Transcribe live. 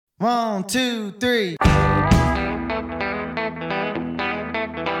1, 2, 3.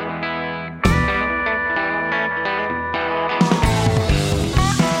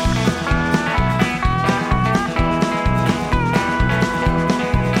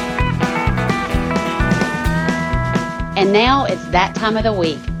 And now it's that time of the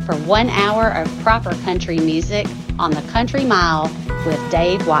week for 1 hour of proper country music on the Country Mile with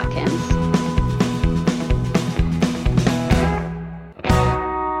Dave Watkins.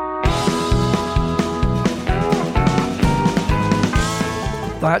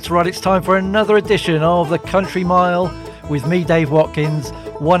 That's right, it's time for another edition of the Country Mile with me, Dave Watkins.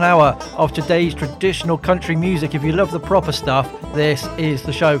 1 hour of today's traditional country music. If you love the proper stuff, this is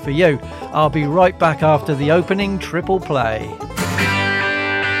the show for you. I'll be right back after the opening triple play.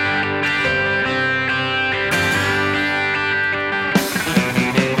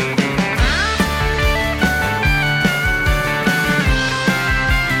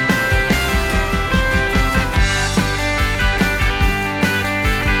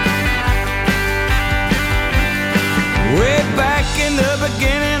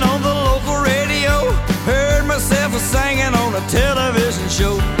 Television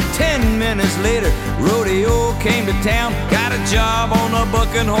show. 10 minutes later, rodeo came to town. Got a job on a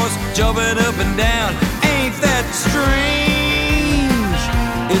bucking horse, jumping up and down. Ain't that strange?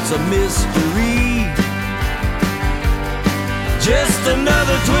 It's a mystery. Just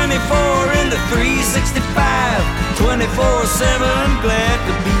another 24 into 365. 24/7, glad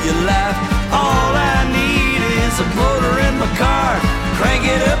to be alive. All I need is a motor in my car. Crank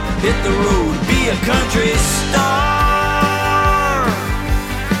it up, hit the road, be a country star.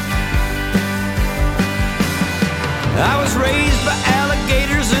 I was raised by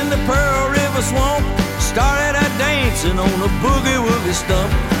alligators in the Pearl River swamp. Started out dancing on a boogie-woogie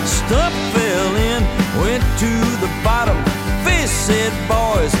stump. Stump fell in, went to the bottom. Fish said,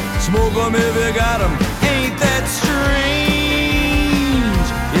 boys, smoke 'em if you got 'em. Ain't that strange?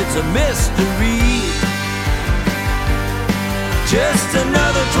 It's a mystery. Just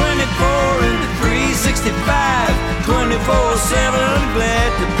another 24 into 365. 24/7, glad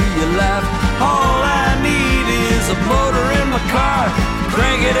to be alive. All I need is a motor in my car.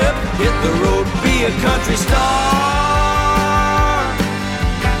 Crank it up, hit the road, be a country star.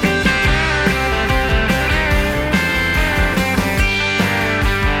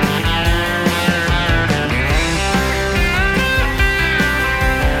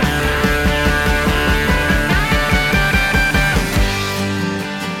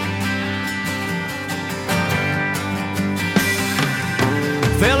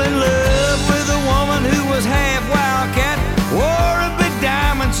 Fell in love with a woman who was half wildcat. Wore a big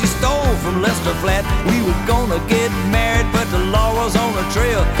diamond she stole from Lester Flat. We were gonna get married, but the law was on the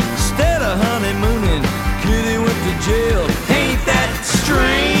trail. Instead of honeymooning, Kitty went to jail. Ain't that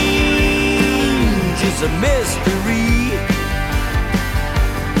strange? It's a mystery.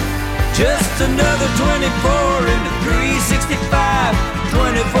 Just another 24 into 365.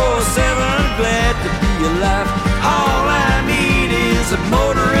 24/7, glad to be alive. All I need is a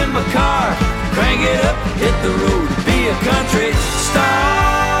motor in my car. Crank it up, hit the road, be a country star.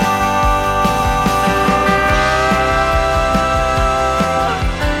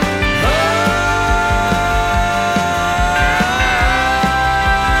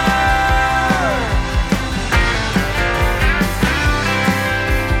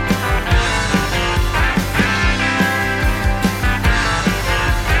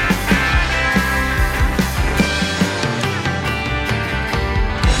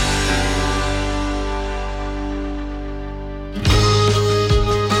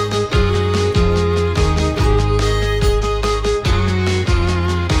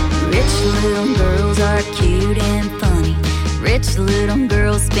 Little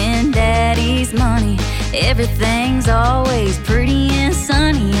girls spend daddy's money. Everything's always pretty and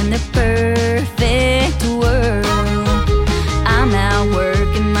sunny in the perfect world. I'm out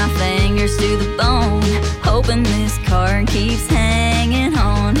working my fingers to the bone, hoping this card keeps hanging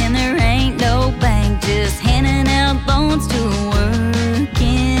on. And there ain't no bank, just handing out loans to a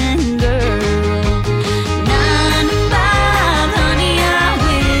working girl.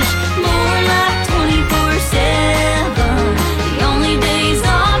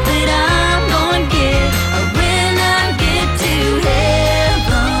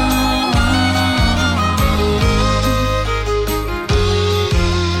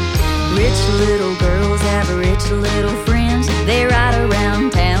 Little girls have rich little friends. They ride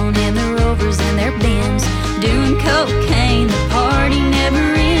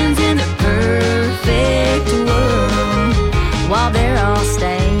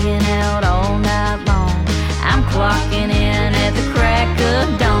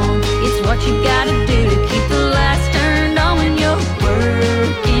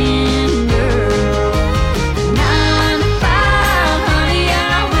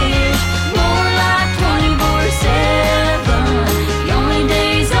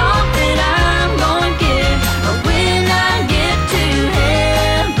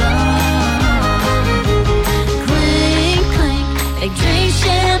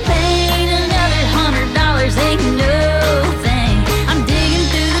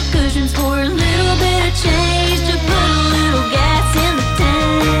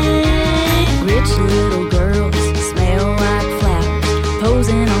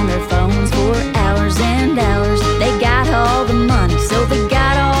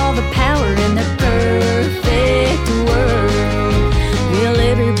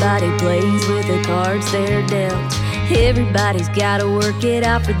Everybody's gotta work it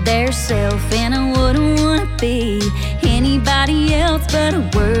out for theirself, and I wouldn't wanna be anybody else but a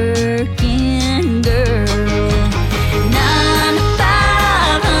working girl. 9 to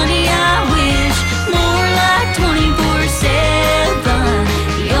 5, honey, I wish more like 24/7.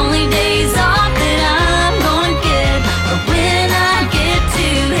 The only days off that I'm gonna get are when I get to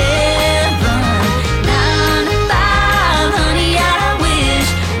heaven. 9 to 5, honey, I wish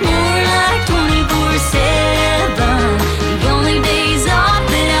more like 24/7. The only days off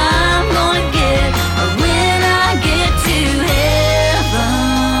that I'm gonna get are when I get to heaven.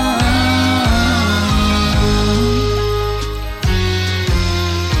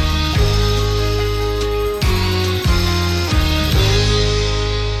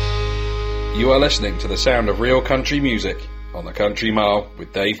 You are listening to the sound of real country music on the Country Mile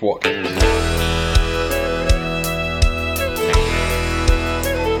with Dave Watkins.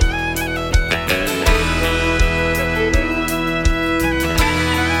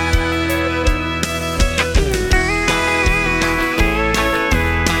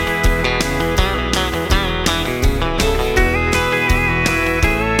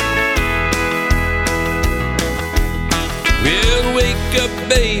 Well, wake up,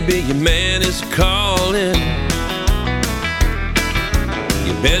 baby, your man is calling.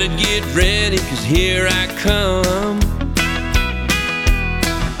 You better get ready, 'cause here I come.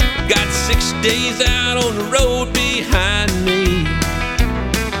 Got 6 days out on the road behind me,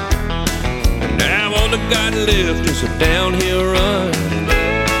 and now all I got left is a downhill run.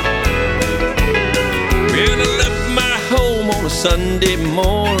 Well, I left my home on a Sunday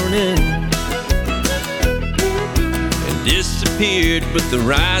morning, disappeared with the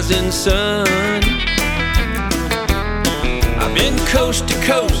rising sun. I've been coast to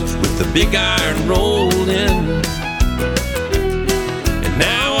coast with the big iron rolling, and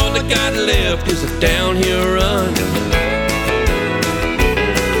now all I got left is a downhill run.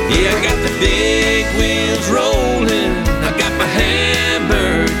 Yeah, I got the big wheels rolling, I got my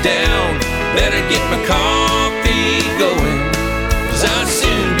hammer down. Better get my coffee going, 'cause I'll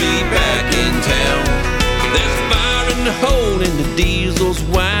soon be back in town. There's fire in the hole and the diesel's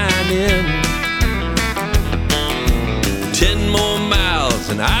whining. 10 more miles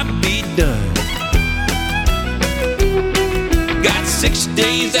and I'll be done. Got 6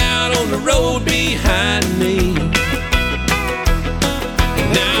 days out on the road behind me,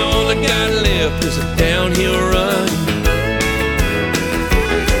 and now all I got left is a downhill run.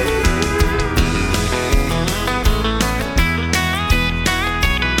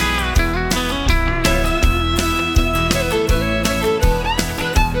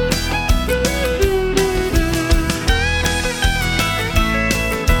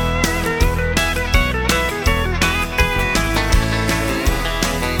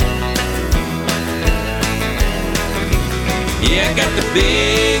 Yeah, I got the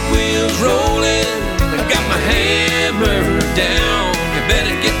big wheels rolling, I got my hammer down. I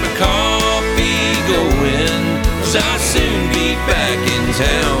better get my coffee going, 'cause I'll soon be back in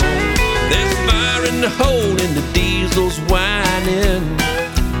town. There's fire in the hole and the diesel's whining.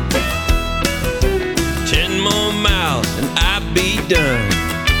 10 more miles and I'll be done.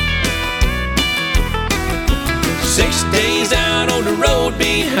 6 days out on the road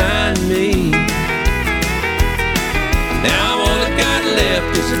behind me, now all I got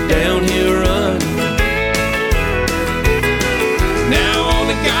left is a downhill run. Now all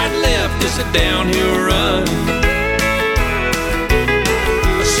I got left is a downhill run.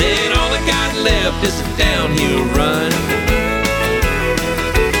 I said all I got left is a downhill run.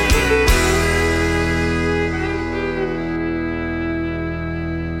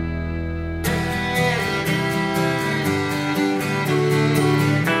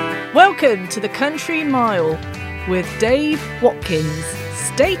 Welcome to the Country Mile with Dave Watkins.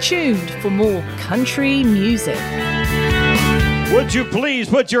 Stay tuned for more country music. Would you please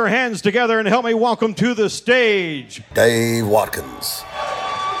put your hands together and help me welcome to the stage Dave Watkins.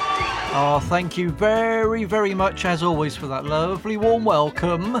 Oh, thank you very, very much, as always, for that lovely warm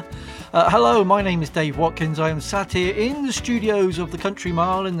welcome. Hello, my name is Dave Watkins. I am sat here in the studios of the Country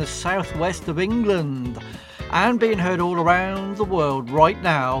Mile in the southwest of England, and being heard all around the world right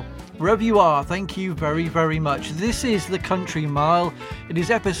now. Wherever you are, thank you very, very much. This is the Country Mile. It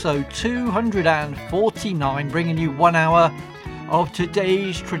is episode 249, bringing you 1 hour of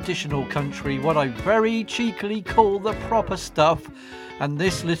today's traditional country, what I very cheekily call the proper stuff. And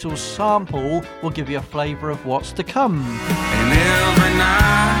this little sample will give you a flavour of what's to come. And every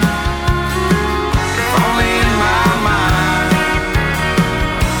night, if only in my mind,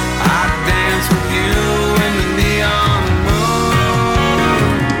 I'd dance with you in the neon moon.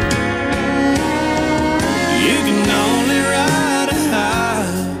 You can know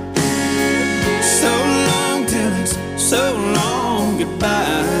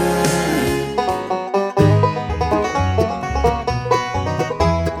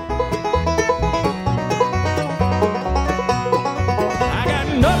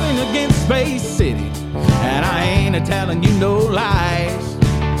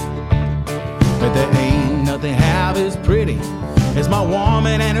a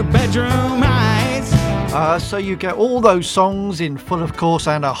woman and her bedroom heights. So you get all those songs in full, of course,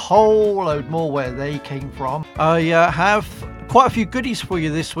 and a whole load more where they came from. I have quite a few goodies for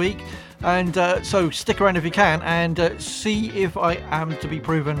you this week, and so stick around if you can and see if I am to be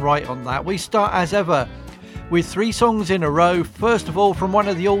proven right on that. We start as ever with 3 songs in a row. First of all, from one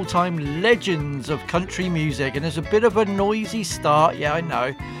of the all-time legends of country music, and there's a bit of a noisy start, yeah, I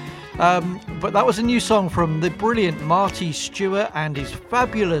know. But that was a new song from the brilliant Marty Stewart and his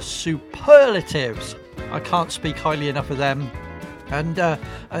fabulous Superlatives. I can't speak highly enough of them. And a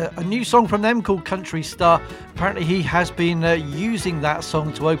new song from them called Country Star. Apparently he has been using that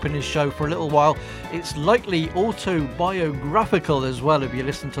song to open his show for a little while. It's likely autobiographical as well if you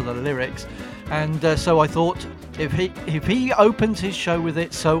listen to the lyrics. And so I thought, if he opens his show with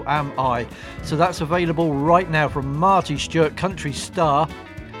it, so am I. So that's available right now from Marty Stewart, Country Star.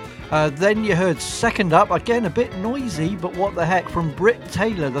 Then you heard Second Up, again a bit noisy, but what the heck, from Britt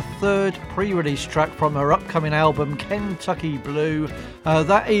Taylor, the third pre-release track from her upcoming album Kentucky Blue.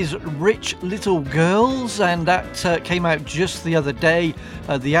 That is Rich Little Girls, and that came out just the other day.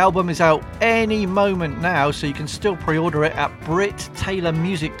 The album is out any moment now, so you can still pre-order it at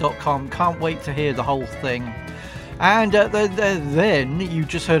BrittTaylorMusic.com. Can't wait to hear the whole thing. And then you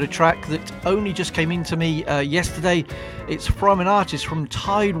just heard a track that only just came into me yesterday. It's from an artist from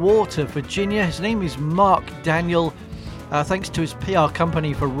Tidewater, Virginia. His name is Mark Daniel. Thanks to his PR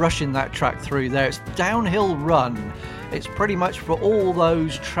company for rushing that track through there. It's Downhill Run. It's pretty much for all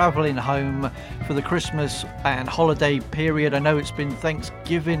those travelling home for the Christmas and holiday period. I know it's been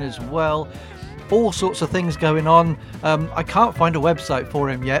Thanksgiving as well. All sorts of things going on. I can't find a website for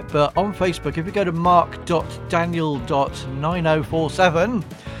him yet, but on Facebook, if you go to mark.daniel.9047,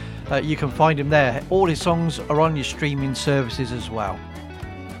 you can find him there. All his songs are on your streaming services as well.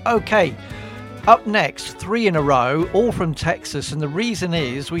 Okay, up next, 3 in a row, all from Texas, and the reason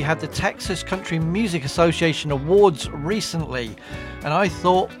is we had the Texas Country Music Association Awards recently, and I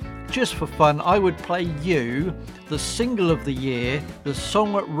thought, just for fun, I would play you the single of the year, the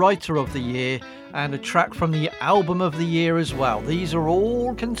songwriter of the year, and a track from the album of the year as well. These are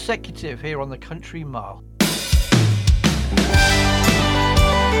all consecutive here on the Country Mile.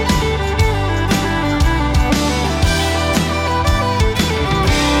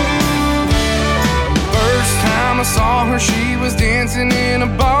 First time I saw her, she was dancing in a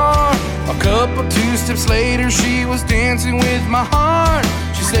bar. A couple 2 steps later, she was dancing with my heart.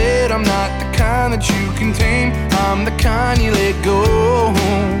 She said, I'm not the kind that you can tame, I'm the kind you let go.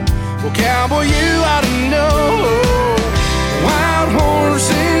 Well, cowboy, you ought to know, wild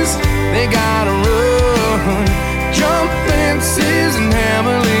horses, they gotta run, jump fences and have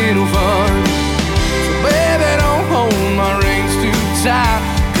a little fun. So baby, don't hold my reins too tight,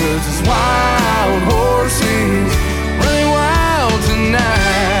 'cause it's wild horses running wild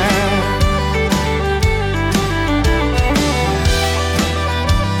tonight.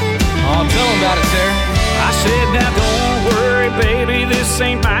 Oh, tell them about it, Sarah. I said, now don't worry, baby, this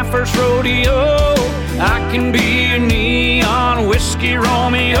ain't my first rodeo. I can be your neon whiskey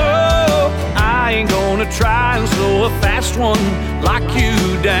Romeo. I ain't gonna try and slow a fast one like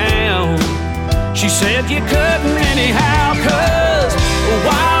you down. She said you couldn't anyhow, 'cause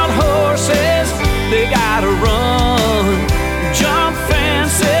wild horses, they gotta run, jump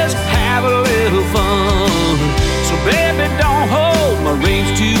fences, have a little fun. So baby, don't hold my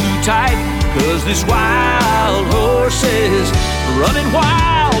reins too tight, 'cause this wild horse is running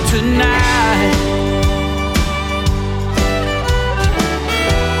wild tonight.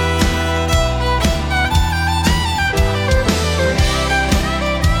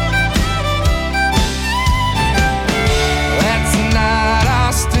 That's a night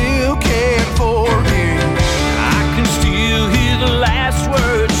I still can't forget. I can still hear the last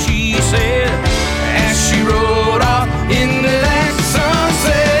words she said as she rode off into that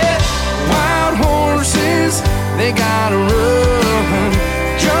sunset. Wild horses, they gotta run,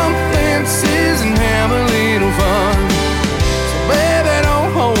 jump fences and have a little fun. So baby,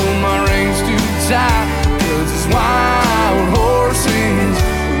 don't hold my reins too tight, 'cause it's wild horses.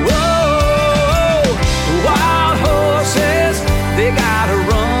 Whoa, wild horses, they gotta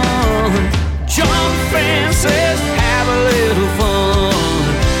run, jump fences, have a little fun.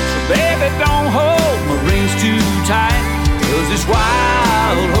 So baby, don't hold my reins too tight, 'cause it's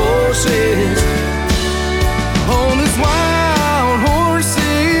wild horses. Oh, this wild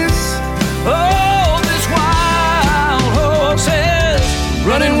horses. Oh, this wild horses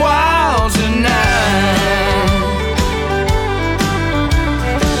Running wild tonight.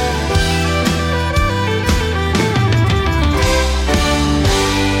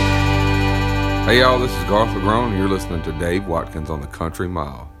 Hey y'all, this is Garth LeGrone, and you're listening to Dave Watkins on the Country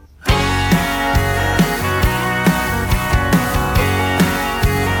Mile.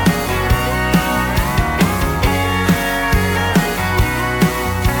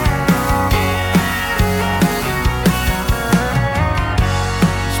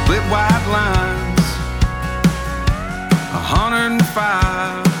 Split white lines,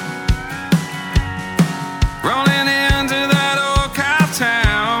 105, rolling into that old cow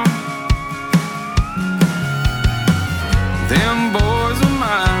town. Them boys of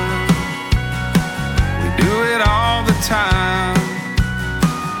mine, we do it all the time.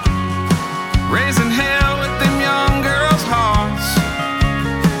 Raising hell with them young girls' hearts.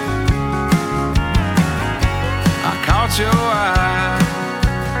 I caught your eye,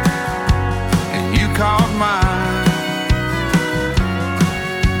 and you caught mine.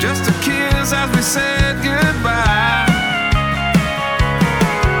 Just a kiss as we said goodbye.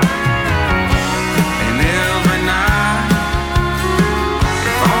 And every night,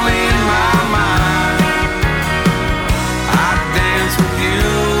 only in my mind, I dance with you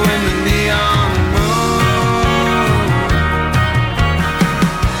in the neon moon.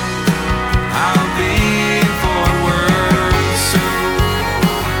 I'll be in Fort Worth soon.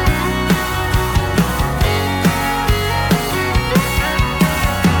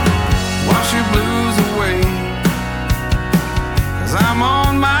 Wash your blues away, 'cause I'm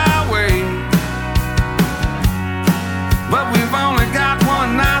on my way. But we've only got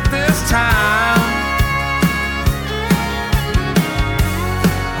one night this time.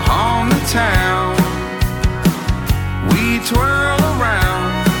 On the town, we twirl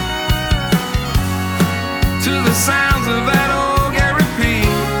around to the sounds of that old Gary P.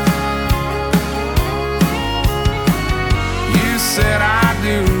 You said I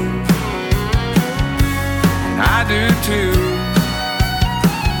do, and I do too.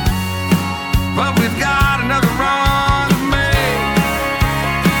 But we've got another run to make.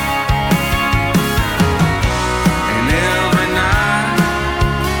 And every night,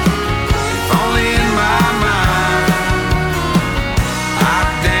 if only in my mind, I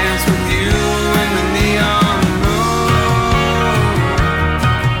dance with you in the neon moon.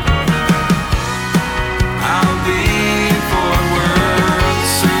 I'll be in Fort Worth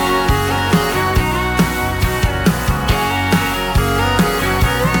soon.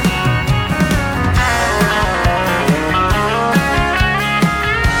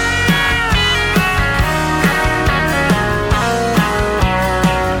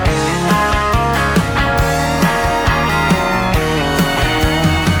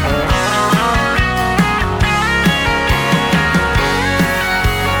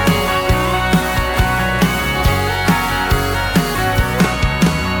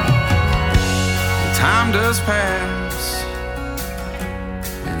 Time does pass,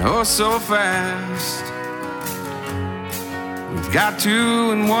 and oh so fast. We've got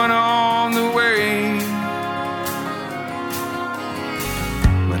two and one on the way,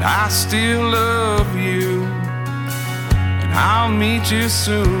 but I still love you, and I'll meet you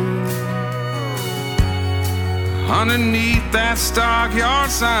soon. Underneath that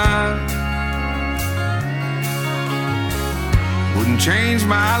stockyard sign, wouldn't change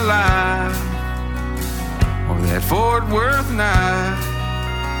my life or that Fort Worth night.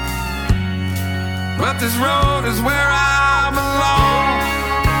 But this road is where I belong.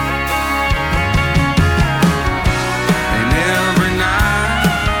 And every night,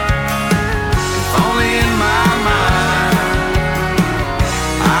 if only in my mind,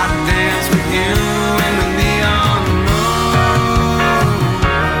 I dance with you in the neon moon.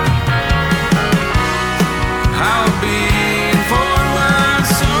 I'll be in Fort Worth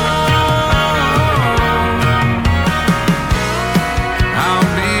soon. I'll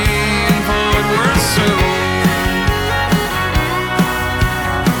be in Fort Worth soon.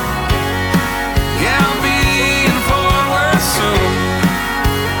 Yeah, I'll be in Fort Worth soon.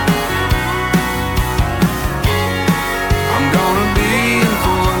 I'm gonna be in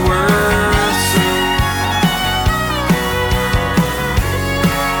Fort Worth soon.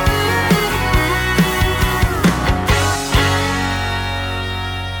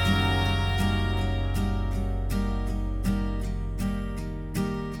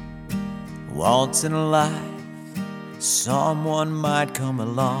 Once in a life, someone might come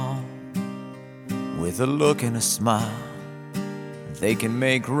along with a look and a smile. They can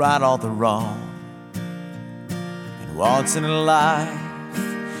make right all the wrong. And once in a life,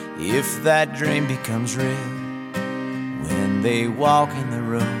 if that dream becomes real, when they walk in the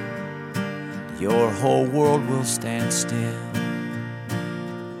room, your whole world will stand still.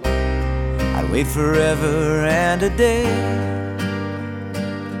 I'd wait forever and a day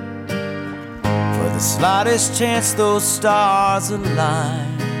slightest chance those stars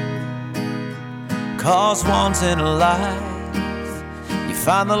align. 'Cause once in a life you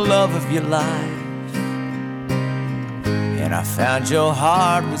find the love of your life, and I found your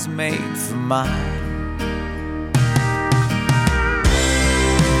heart was made for mine.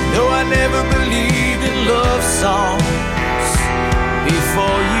 No, I never believed in love songs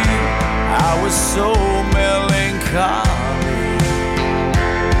before you. I was so melancholy.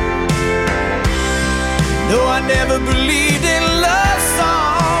 No, I never believed in love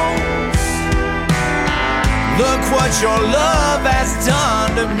songs. Look what your love has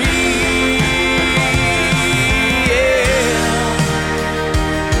done to me.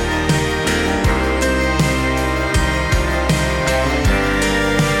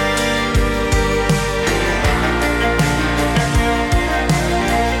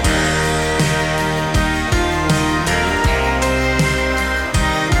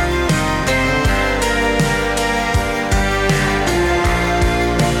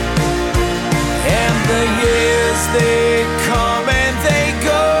 They come and they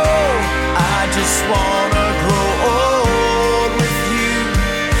go. I just wanna grow old with you,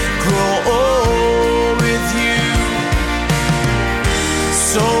 grow old with you.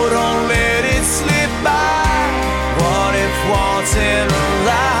 So don't let it slip by. What if once in a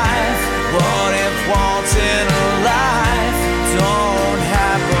life, what if once in a life don't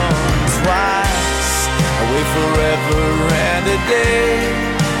happen twice? I wait forever and a day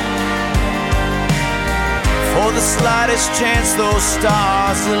for the slightest chance those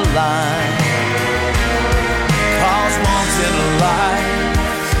stars align. 'Cause once in a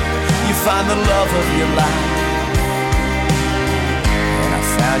life you find the love of your life, and I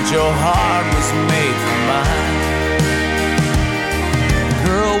found your heart was made for mine.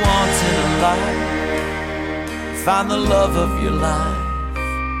 Girl, once in a life find the love of your life,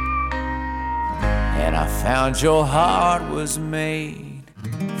 and I found your heart was made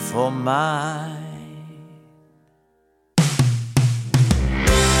for mine.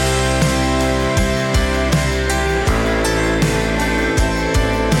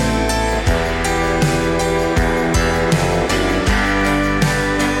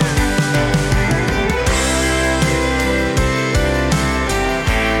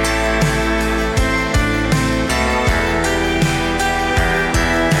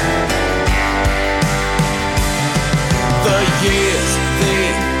 Years,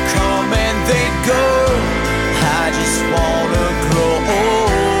 they come and they go. I just wanna grow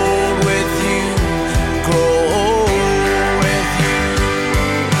old with you, grow old with you.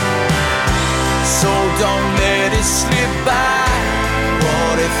 So don't let it slip by.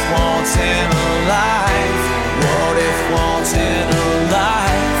 What if once in a life, what if once in a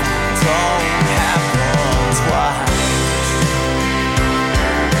life don't happen twice?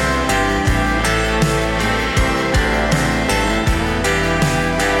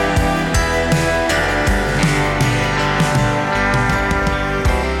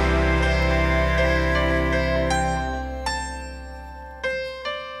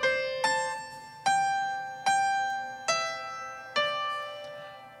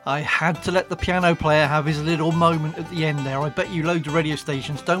 I had to let the piano player have his little moment at the end there. I bet you loads of radio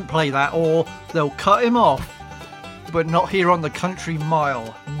stations don't play that or they'll cut him off. But not here on the Country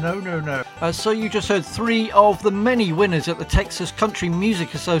Mile. No, no, no. So you just heard 3 of the many winners at the Texas Country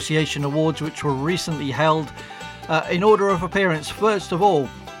Music Association Awards, which were recently held. In order of appearance, first of all,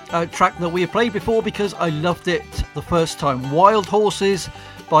 a track that we have played before because I loved it the first time. Wild Horses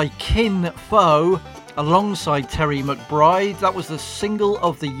by Kin Pho, alongside Terry McBride. That was the single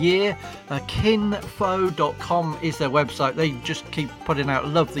of the year. Kinpho.com is their website. They just keep putting out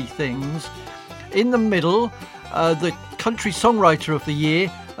lovely things. In the middle, the country songwriter of the year,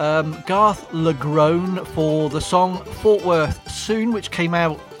 Garth LeGrone, for the song Fort Worth Soon, which came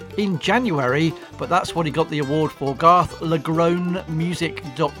out in January, but that's what he got the award for.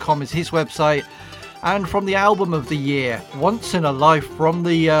 GarthLeGronemusic.com is his website. And from the album of the year, Once in a Life, from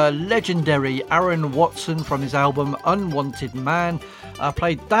the legendary Aaron Watson, from his album Unwanted Man. I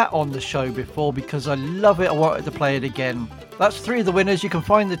played that on the show before because I love it. I wanted to play it again. That's 3 of the winners. You can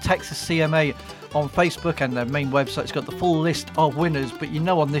find the Texas CMA on Facebook, and their main website's got the full list of winners. But you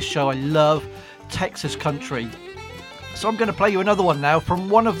know, on this show I love Texas country. So I'm going to play you another one now from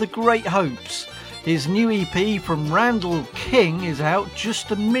one of the Great Hopes. His new EP from Randall King is out just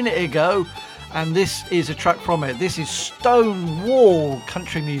a minute ago, and this is a track from it. This is Stonewall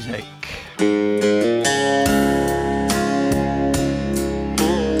Country Music.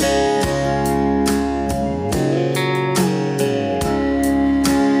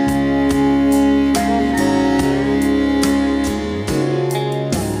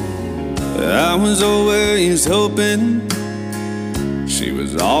 I was always hoping, she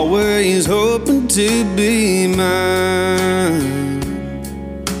was always hoping to be mine.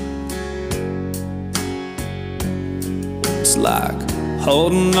 It's like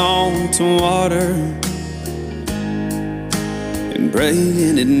holding on to water and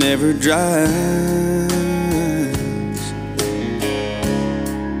praying it never dries.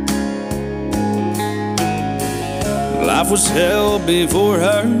 Life was hell before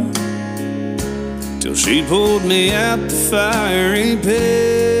her, till she pulled me out the fiery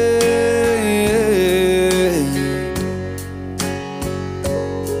pit.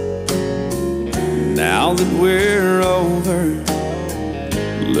 Now that we're over,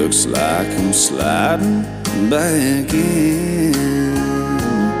 looks like I'm sliding back in.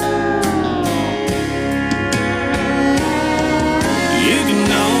 You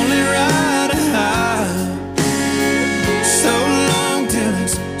can only ride a high so long till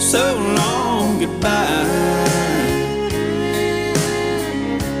it's so long goodbye.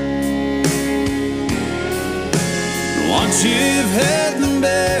 Once you've had the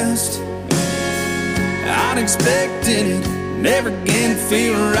best, unexpected, it never can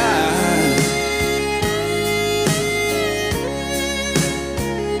feel right.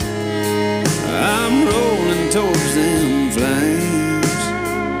 I'm rolling towards them flames,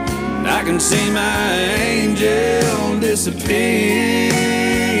 and I can see my angel disappear.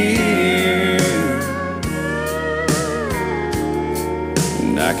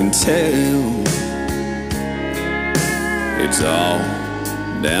 And I can tell it's all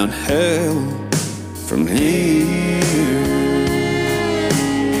downhill from here.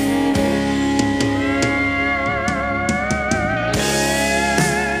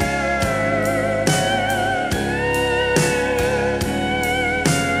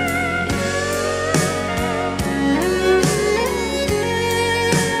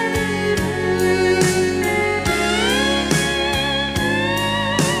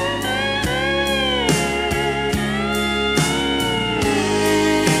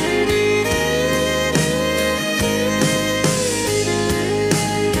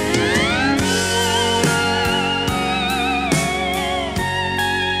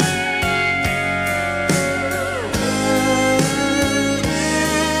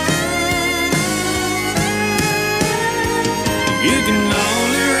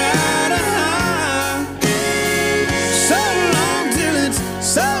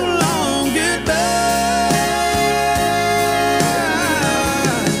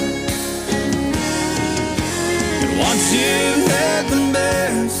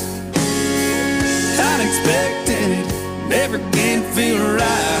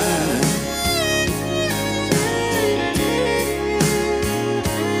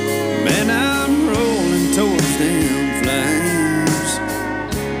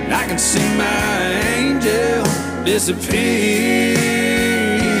 Disappear,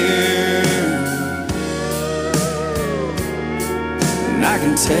 and I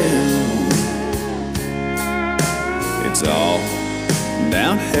can tell it's all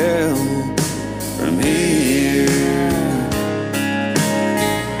downhill from here.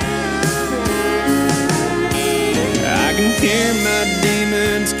 I can hear my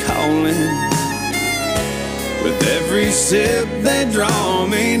demons calling, with every sip they draw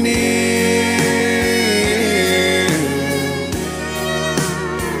me near.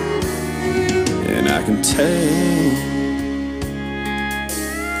 I can tell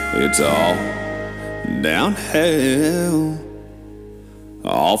it's all downhill,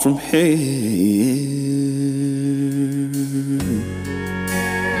 all from here.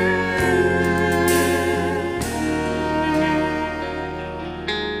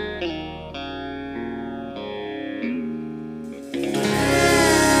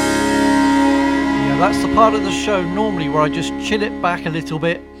 Yeah, that's the part of the show normally where I just chill it back a little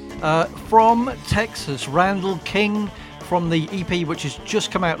bit. From Texas, Randall King, from the EP which has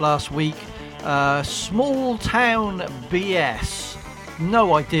just come out last week, Small Town BS.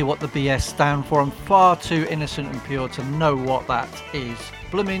 No idea what the BS stand for. I'm far too innocent and pure to know what that is.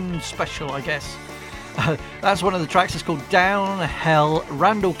 Bloomin' special, I guess. That's one of the tracks. It's called Down Hell.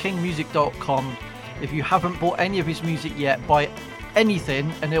 RandallKingmusic.com. If you haven't bought any of his music yet, buy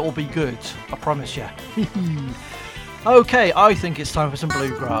anything and it will be good. I promise you. Okay, I think it's time for some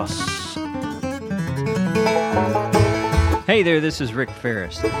bluegrass. Hey there, this is Rick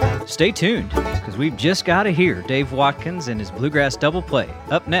Ferris. Stay tuned, because we've just got to hear Dave Watkins and his bluegrass double play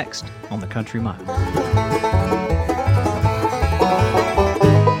up next on the Country Mile.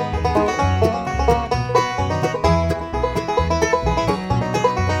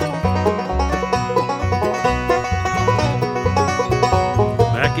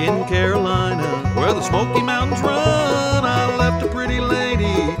 Back in Carolina, the Smoky Mountains run, I left a pretty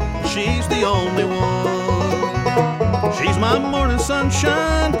lady, she's the only one. She's my morning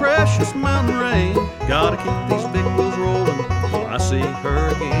sunshine, precious mountain rain. Gotta keep these big wheels rolling till I see her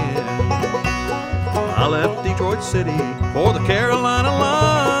again. I left Detroit City for the Carolina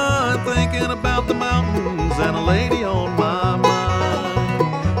line, thinking about the mountains and a lady on my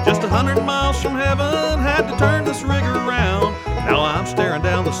mind. Just 100 miles from heaven, had to turn this rig around. Now I'm staring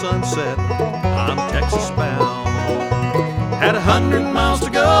down the sunset, I'm Texas bound. Had 100 miles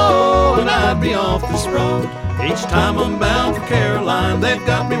to go and I'd be off this road. Each time I'm bound for Caroline, they've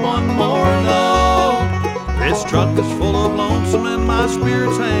got me one more load. This truck is full of lonesome and my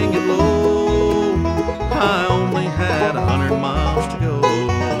spirit's hanging low. I only had 100 miles to go.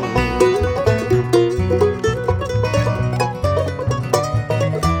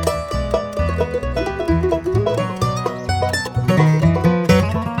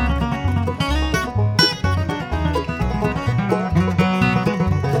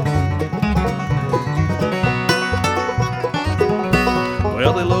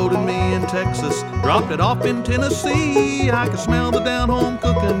 Texas, dropped it off in Tennessee. I could smell the down-home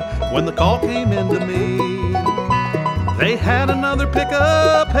cooking when the call came into me. They had another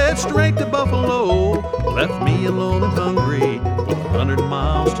pickup, head straight to Buffalo, left me alone and hungry with 100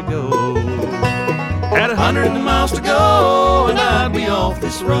 miles to go. Had 100 miles to go and I'd be off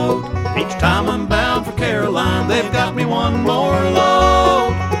this road. Each time I'm bound for Caroline, they've got me one more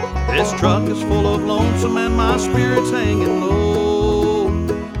load. This truck is full of lonesome and my spirit's hanging low.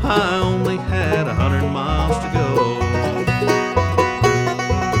 I only had 100 miles to go.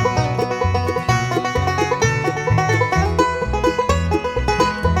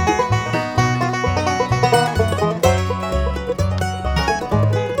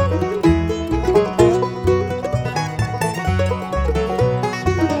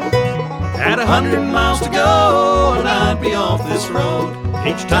 Had 100 miles to go and I'd be off this road.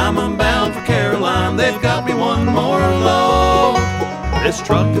 Each time I'm bound for Caroline, they've got me one more load. This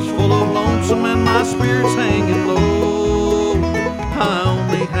truck is full of lonesome and my spirit's hanging low. I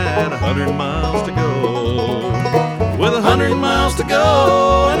only had 100 miles to go. With 100 miles to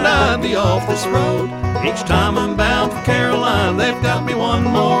go and I'd be off this road. Each time I'm bound for Caroline, they've got me one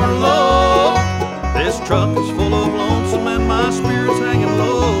more load. This truck is full of lonesome and my spirit's hanging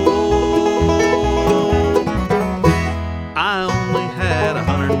low. I only had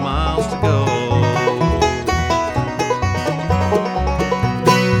 100 miles to go.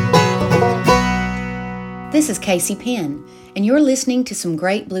 This is Casey Penn, and you're listening to some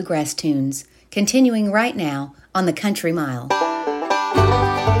great bluegrass tunes, continuing right now on the Country Mile.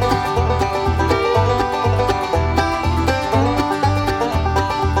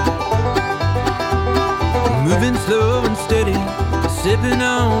 Moving slow and steady, sipping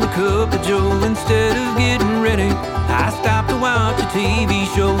on a cup of joe instead of getting ready. I stopped to watch a TV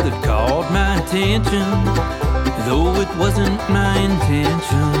show that caught my attention, though it wasn't my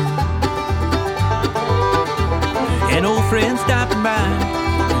intention. An old friend stopping by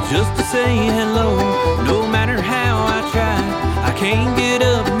just to say hello. No matter how I try, I can't get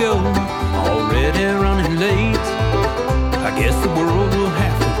up and go. Already running late, I guess the world will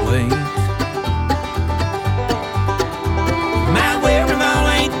have to wait. My wherewithal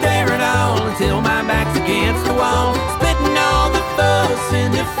ain't there at all until my back's against the wall, splitting all the fuss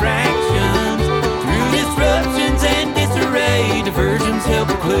into fractions. Through disruptions and disarray, diversions help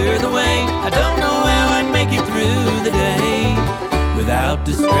to clear the way. I don't know how I'd make it through the day without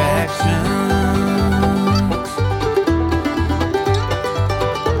distractions.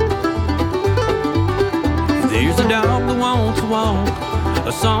 There's a dog that wants to walk,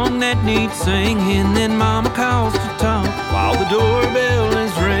 a song that needs singing, then mama calls to talk while the doorbell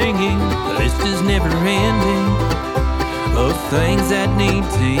is ringing. The list is never ending of things that need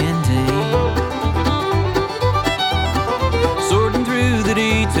tending. Sorting through the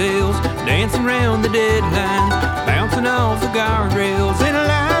details, dancing around the deadlines, bouncing off the guardrails in a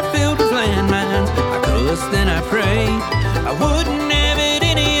life filled with landmines. I cuss, then I pray, I wouldn't have it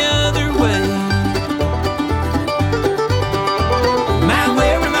any other way. My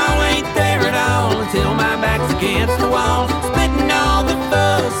wherewithal ain't there at all until my back's against the wall, splitting all the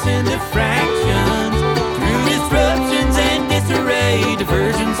fuss into fractions. Through disruptions and disarray,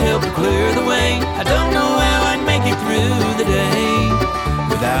 diversions help to clear the way. I don't know how I'd make it through the day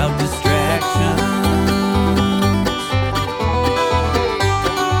without distractions.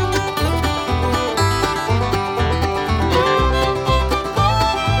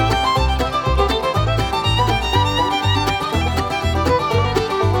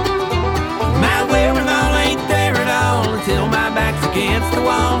 My wherewithal ain't there at all until my back's against the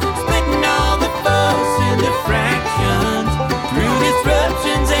wall, splitting all the fuss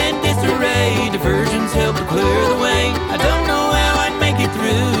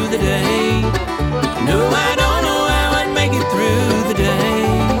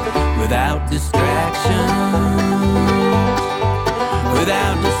distractions,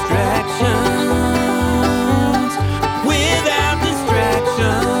 without distractions, without distractions.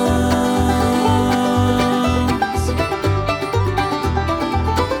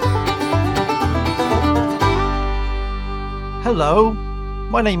 Hello,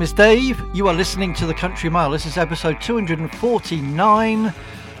 my name is Dave. You are listening to The Country Mile. This is episode 249.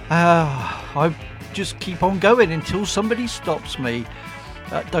 I just keep on going until somebody stops me.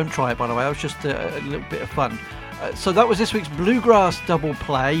 Don't try it, by the way. It was just a little bit of fun. So that was this week's Bluegrass Double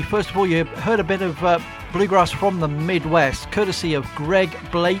Play. First of all, you heard a bit of bluegrass from the Midwest, courtesy of Greg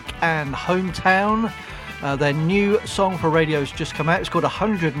Blake and Hometown. Their new song for radio has just come out. It's called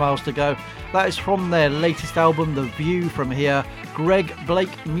 100 Miles to Go. That is from their latest album, The View From Here.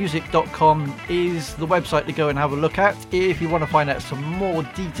 GregBlakeMusic.com is the website to go and have a look at if you want to find out some more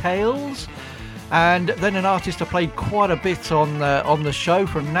details. And then an artist I played quite a bit on the show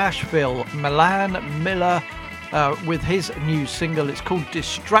from Nashville, Milan Miller, with his new single. It's called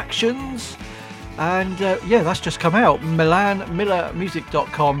Distractions. And yeah, that's just come out.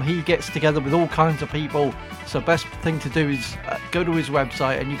 MilanMillerMusic.com. He gets together with all kinds of people. So best thing to do is go to his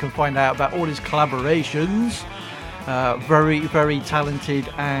website and you can find out about all his collaborations. Very, very talented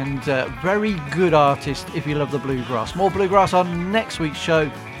and very good artist if you love the bluegrass. More bluegrass on next week's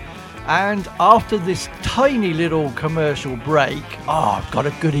show. And after this tiny little commercial break, I've got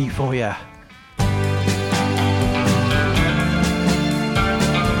a goodie for you.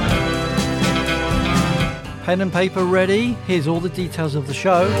 Pen and paper ready? Here's all the details of the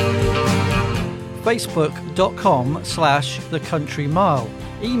show. Facebook.com/The Country Mile.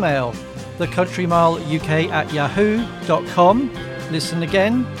 Email thecountrymileuk@yahoo.com. Listen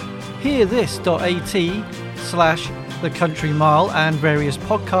again. hearthis.at/The Country Mile and various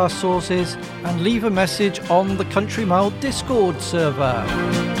podcast sources, and leave a message on the Country Mile Discord server.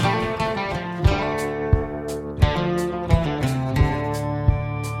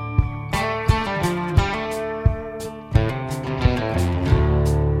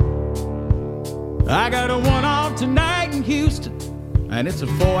 I got a one-off tonight in Houston, and it's a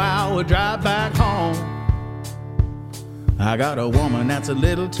 4-hour drive back home. I got a woman that's a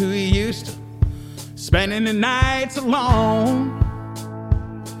little too used to spending the nights alone.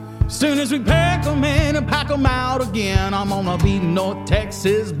 Soon as we pack them in and pack them out again, I'm gonna be North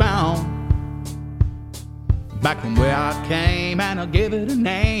Texas bound. Back from where I came, and I'll give it a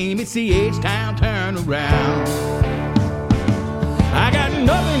name. It's the H-Town turnaround. I got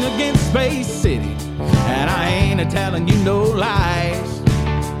nothing against Space City, and I ain't a-telling you no lies.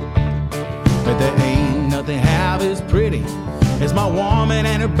 But there ain't nothing half as pretty as my woman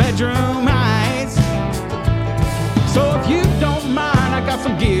and her bedroom eyes. So if you don't mind, I got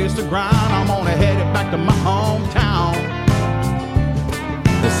some gears to grind. I'm gonna head it back to my hometown.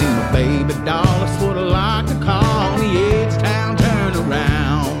 They see my baby doll, that's what I like to call the H-Town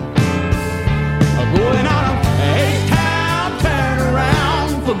turnaround. I'm going on a H-Town turnaround.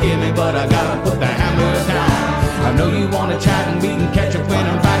 Forgive me, but I gotta put the hammer down. I know you wanna chat and we can catch up when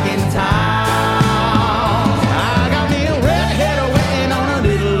I'm back in town. I got me a redhead waiting on a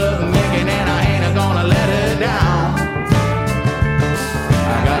little love making, and I ain't gonna let her down.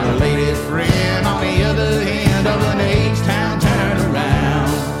 I got a lady friend on the other end of an H-Town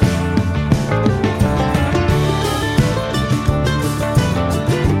turnaround.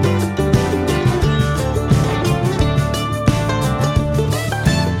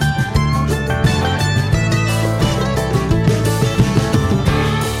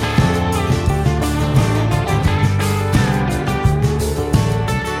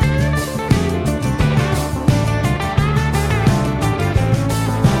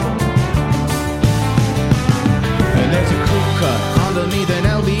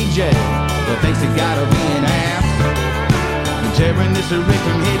 But thinks it gotta be an ass. And tearing this Rick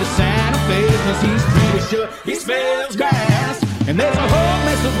from here to Santa Fe, 'cause he's pretty sure he smells grass. And there's a whole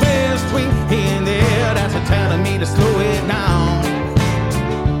mess of bells between here and there that's telling me to slow it down.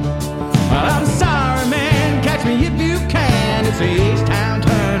 Well, I'm sorry, man, catch me if you can. It's a H-Town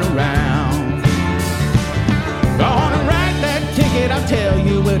turnaround. Go on and write that ticket, I'll tell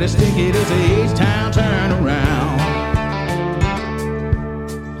you where to stick it. It's a H-Town turnaround.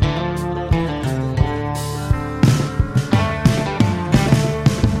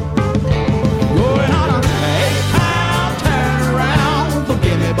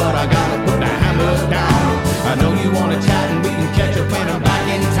 But I gotta put the hammer down. I know you wanna chat and we can catch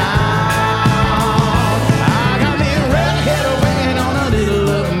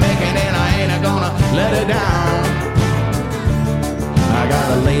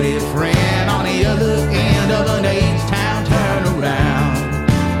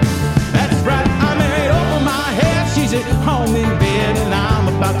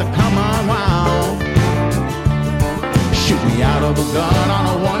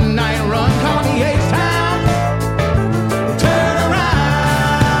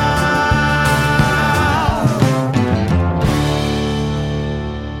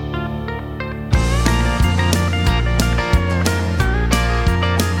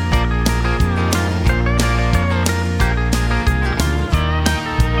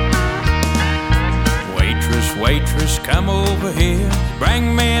Waitress, come over here.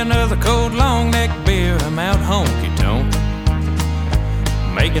 Bring me another cold long neck beer. I'm out honky-tonk,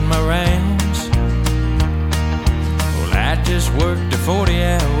 making my rounds. Well, I just worked a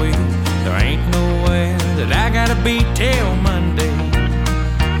 40-hour week. There ain't nowhere that I gotta be till Monday.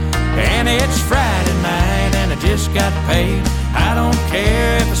 And it's Friday night and I just got paid. I don't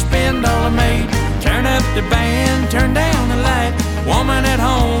care if I spend all I made. Turn up the band, turn down the light. Woman at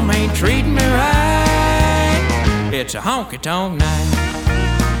home ain't treating me right. It's a honky-tonk night.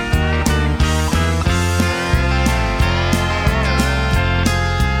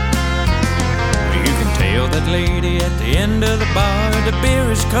 You can tell that lady at the end of the bar. The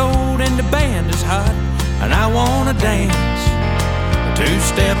beer is cold and the band is hot, and I wanna dance a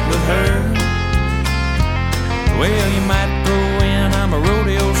two-step with her. Well, you might throw in I'm a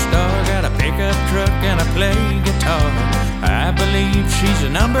rodeo star. Got a pickup truck and I play guitar. I believe she's a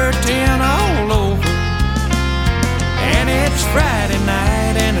number 10 all over. And it's Friday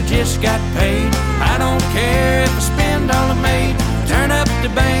night and I just got paid. I don't care if I spend all I made. Turn up the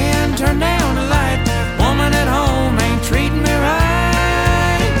band, turn down the light. Woman at home ain't treating me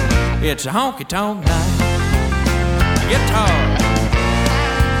right. It's a honky-tonk night. Guitar.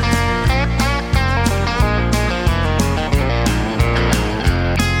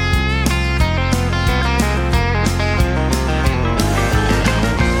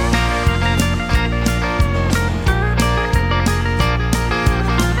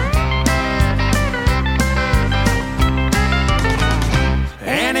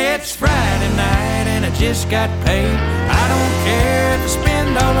 It's Friday night and I just got paid. I don't care if I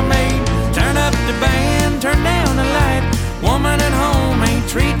spend all I made. Turn up the band, turn down the light. Woman at home ain't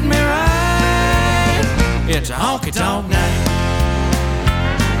treating me right. It's a honky-tonk night.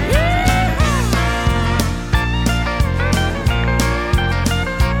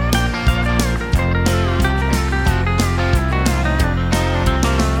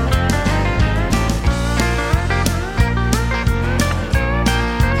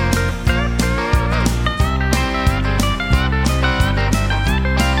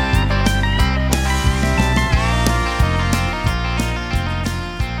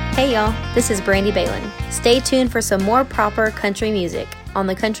 Hey y'all, this is Brandy Balin. Stay tuned for some more proper country music on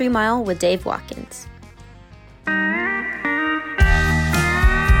the Country Mile with Dave Watkins.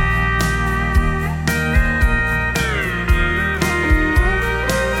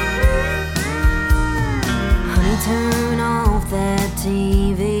 Honey, turn off that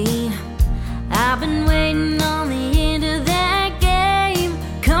TV. I've been waiting on the end of that game.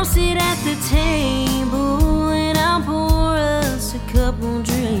 Come sit at the table and I'll pour us a couple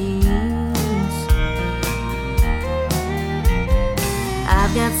drinks.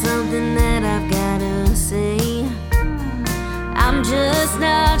 I've got something that I've gotta say. I'm just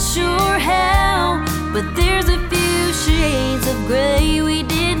not sure how, but there's a few shades of gray we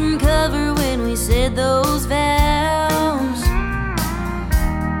didn't cover when we said those vows.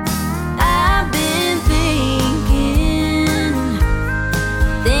 I've been thinking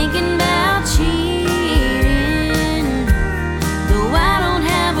about cheating, though I don't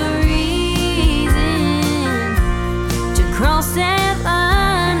have a reason to cross that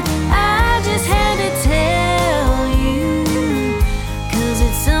line. I just had to tell you, 'cause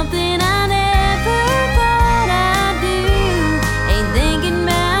it's something I never thought I'd do. Ain't thinking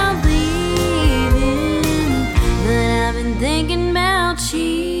about leaving, but I've been thinking about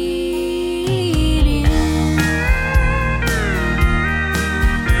cheating.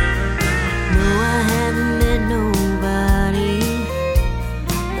 No, I haven't met nobody,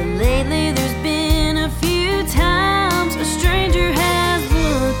 but lately there's been a few times a stranger has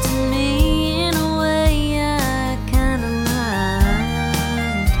looked at me in a way I kinda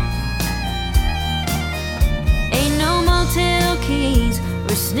liked. Ain't no motel keys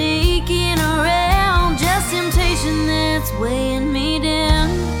or sneaking around, just temptation that's weighing me down.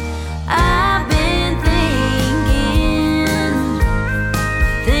 I've been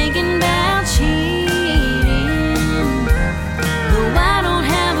thinking about cheating, though I don't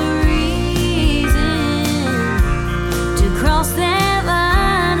have a reason to cross that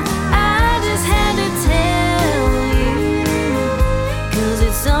line. I just had to tell you, 'cause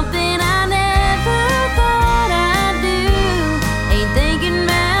it's something I never thought I'd do. Ain't thinking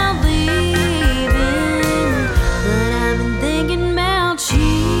about leaving, but I've been thinking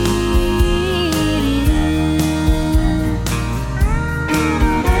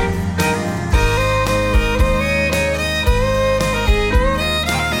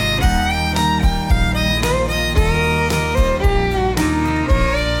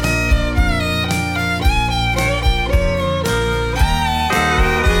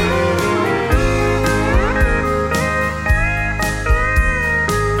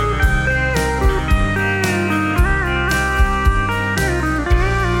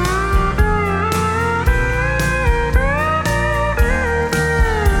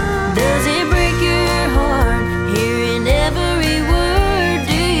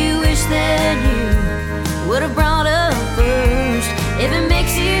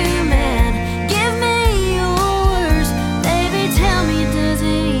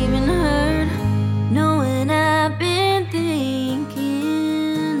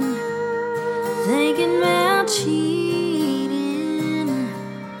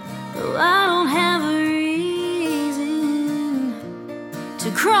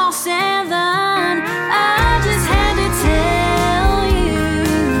cross that line. I just had to tell you,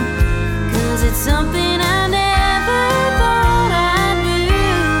 'cause it's something I never thought I'd do.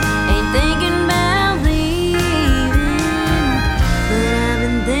 Ain't thinking about leaving, but I've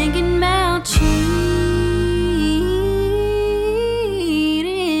been thinking about cheating.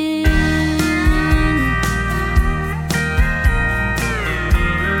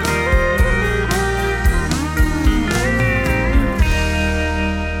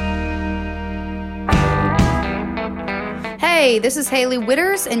 Hey, this is Haley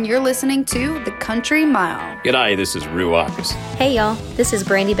Witters, and you're listening to The Country Mile. G'day, this is Rue Arcus. Hey y'all, this is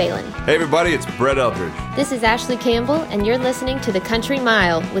Brandy Balin. Hey everybody, it's Brett Eldridge. This is Ashley Campbell, and you're listening to The Country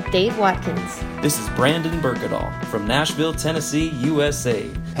Mile with Dave Watkins. This is Brandon Bergadal from Nashville, Tennessee, USA.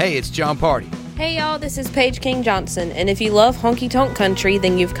 Hey, it's John Party. Hey y'all, this is Paige King Johnson, and if you love honky-tonk country,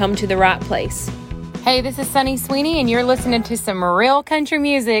 then you've come to the right place. Hey, this is Sunny Sweeney, and you're listening to some real country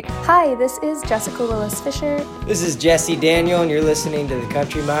music. Hi, this is Jessica Willis Fisher. This is Jesse Daniel, and you're listening to The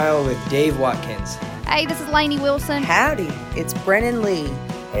Country Mile with Dave Watkins. Hey, this is Lainey Wilson. Howdy, it's Brennan Lee.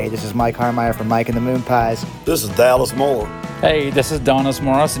 Hey, this is Mike Harmeyer from Mike and the Moon Pies. This is Dallas Moore. Hey, this is Donis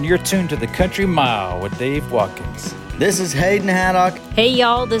Morris, and you're tuned to The Country Mile with Dave Watkins. This is Hayden Haddock. Hey,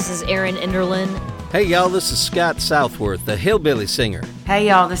 y'all, this is Erin Enderlin. Hey, y'all, this is Scott Southworth, the hillbilly singer. Hey,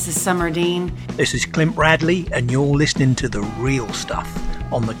 y'all, this is Summer Dean. This is Clint Bradley, and you're listening to The Real Stuff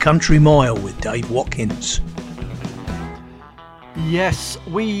on The Country Mile with Dave Watkins. Yes,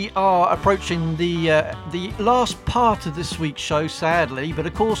 we are approaching the last part of this week's show, sadly, but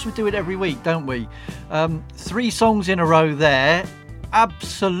of course we do it every week, don't we? 3 songs in a row there.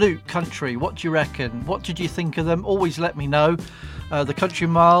 Absolute country. What do you reckon? What did you think of them? Always let me know. The Country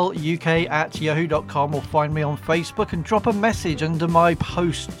Mile UK at yahoo.com, or find me on Facebook and drop a message under my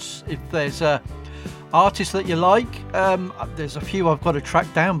posts if there's a artist that you like. There's a few I've got to track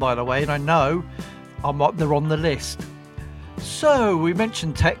down, by the way, and I know they're on the list. So we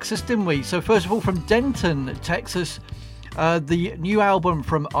mentioned Texas, didn't we? So first of all, from Denton, Texas, the new album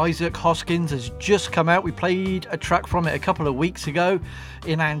from Isaac Hoskins has just come out. We played a track from it a couple of weeks ago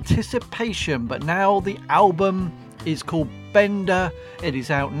in anticipation, but now the album is called Bender. It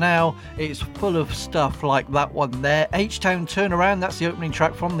is out now. It's full of stuff like that one there. H-Town Turnaround, that's the opening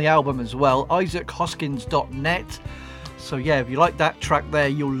track from the album as well. IsaacHoskins.net. So yeah, if you like that track there,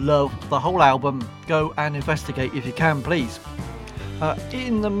 you'll love the whole album. Go and investigate if you can, please.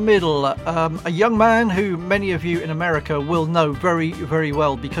 In the middle, a young man who many of you in America will know very, very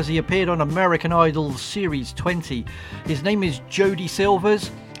well because he appeared on American Idol Series 20. His name is Jody Silvers.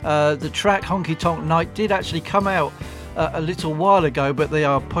 The track Honky Tonk Night did actually come out a little while ago, but they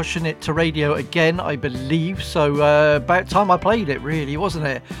are pushing it to radio again, I believe. So about time I played it, really, wasn't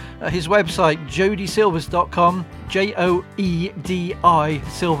it? His website, jodysilvers.com, JOEDI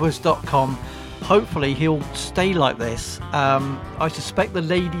Silvers.com. Hopefully he'll stay like this. I suspect the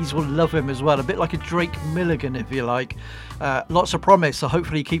ladies will love him as well, a bit like a Drake Milligan, if you like. Lots of promise, so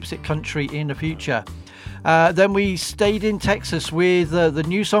hopefully he keeps it country in the future. Then we stayed in Texas with the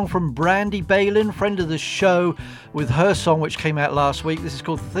new song from Brandy Balin, friend of the show, with her song which came out last week. This is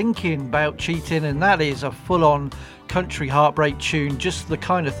called Thinking About Cheating, and that is a full-on country heartbreak tune, just the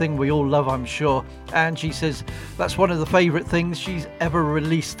kind of thing we all love, I'm sure. And she says that's one of the favourite things she's ever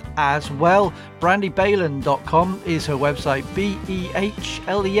released as well. BrandyBalin.com is her website,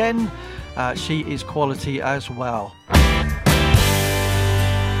 BEHLEN. She is quality as well.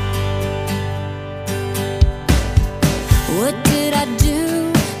 What did I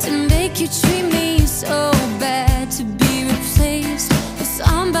do to make you treat me so bad? To be replaced with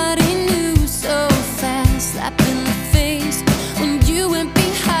somebody new so fast, slap in the face when you went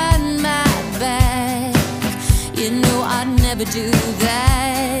behind my back. You know I'd never do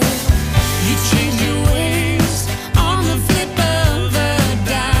that. You changed your ways on the flip of a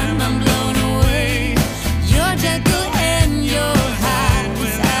dime. I'm blown away. You're Jekyll and you're Hyde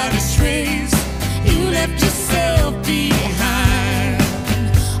without a trace. You left yourself behind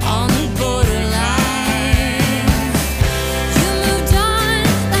on the border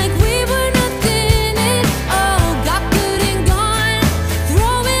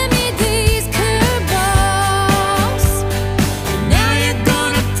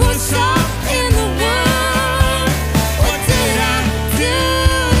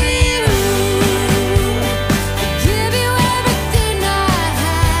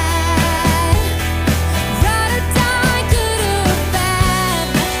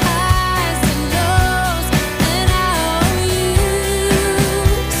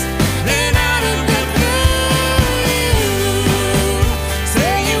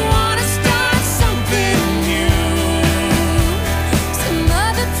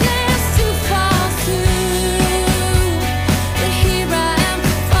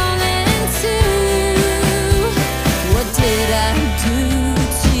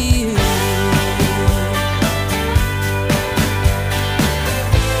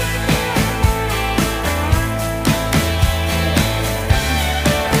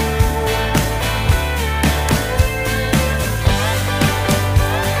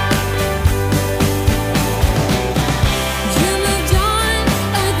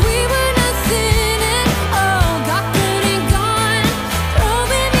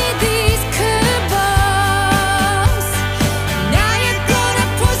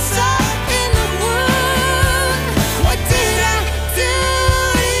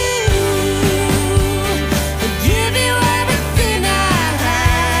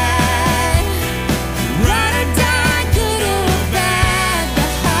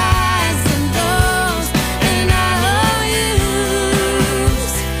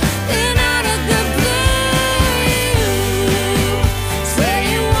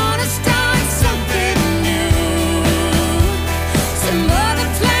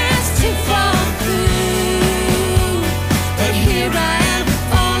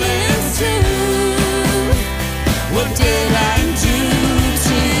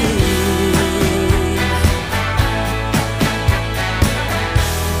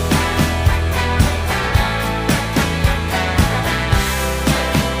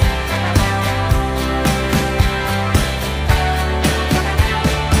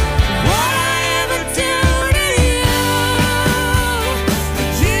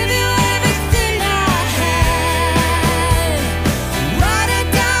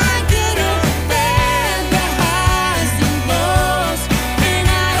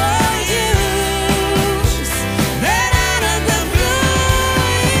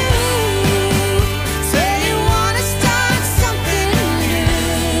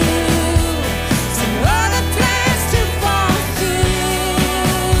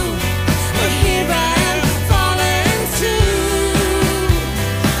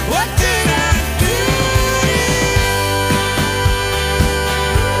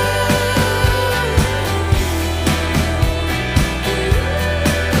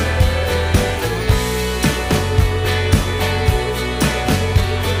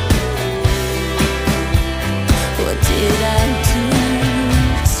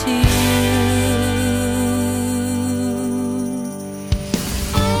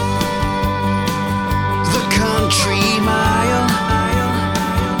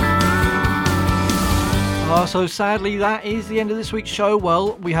so sadly that is the end of this week's show.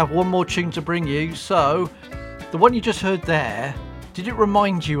 Well, we have one more tune to bring you. So, the one you just heard there, did it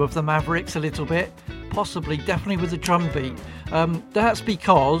remind you of the Mavericks a little bit? Possibly, definitely with the drum beat. That's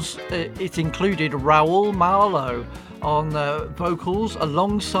because it included Raul Malo on vocals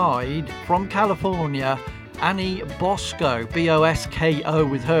alongside, from California, Annie Bosco, B-O-S-K-O,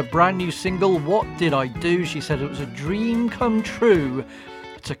 with her brand new single, What Did I Do? She said it was a dream come true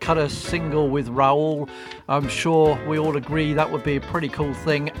to cut a single with Raul. I'm sure we all agree that would be a pretty cool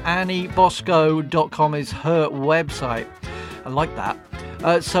thing. AnnieBosco.com is her website. I like that.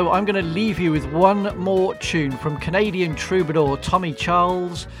 So I'm going to leave you with one more tune from Canadian troubadour Tommy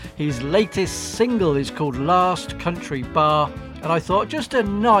Charles. His latest single is called Last Country Bar, and I thought just a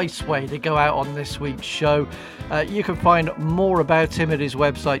nice way to go out on this week's show. You can find more about him at his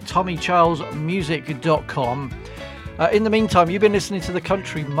website, TommyCharlesMusic.com. In the meantime, you've been listening to The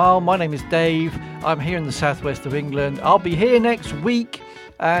Country Mile. My name is Dave. I'm here in the southwest of England. I'll be here next week,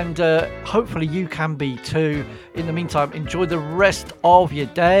 and hopefully you can be too. In the meantime, enjoy the rest of your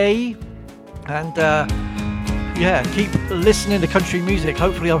day, and keep listening to country music.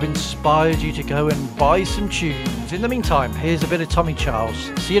 Hopefully I've inspired you to go and buy some tunes. In the meantime, here's a bit of Tommy Charles.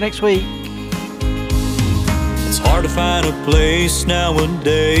 See you next week. It's hard to find a place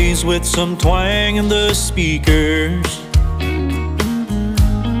nowadays with some twang in the speakers.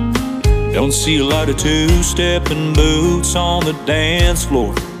 Don't see a lot of two-stepping boots on the dance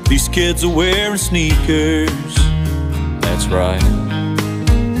floor. These kids are wearing sneakers. That's right.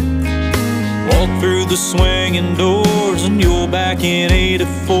 Walk through the swinging doors and you're back in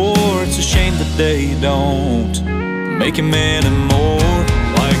 84. It's a shame that they don't make them anymore.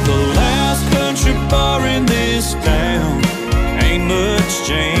 Like the last country bar in this town, ain't much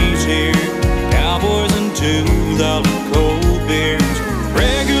change here. Cowboys and $2 cold beers,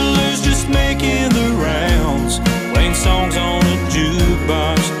 regulars just making the rounds, playing songs on a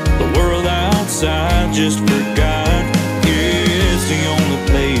jukebox. The world outside just forgot. Yeah, it's the only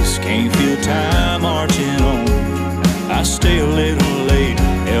place, can't feel time marching on. I stay a little late,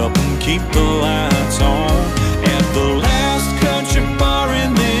 help them keep the lights on. At the last country bar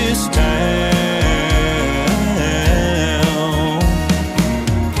in this town,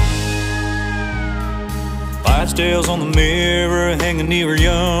 Clydesdales on the mirror hanging near a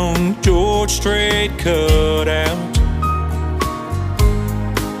young George Strait cutout.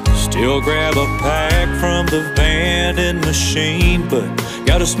 Still grab a pack from the vending machine, but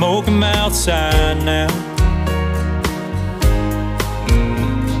gotta smoke 'em outside now.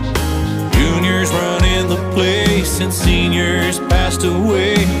 Juniors running the place and seniors passed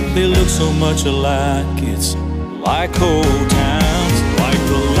away. They look so much alike, it's like old times. Like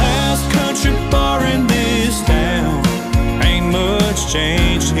the last country bar in this town, ain't much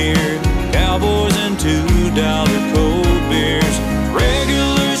changed here. Cowboys and $2 cold beers,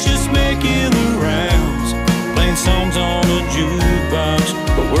 regulars just making the rounds, playing songs on a jukebox.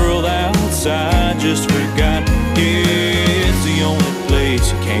 The world outside just forgot. Yeah, it's the only place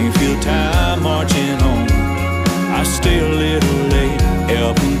you can't feel time marching on. I stay a little late,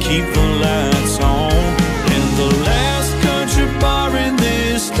 help them keep the lights on. In the last country bar in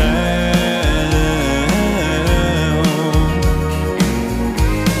this town,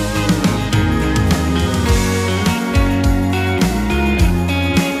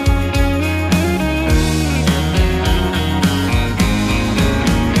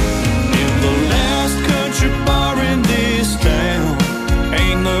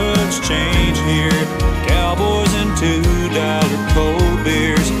 change here. Cowboys and $2 cold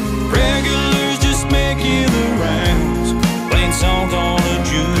beers, regulars just making the rounds, playing songs on a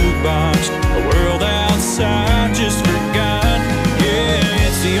jukebox. The world outside just forgot. Yeah,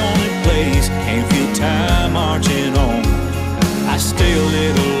 it's the only place, can't feel time marching on. I stay a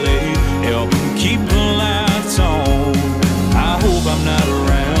little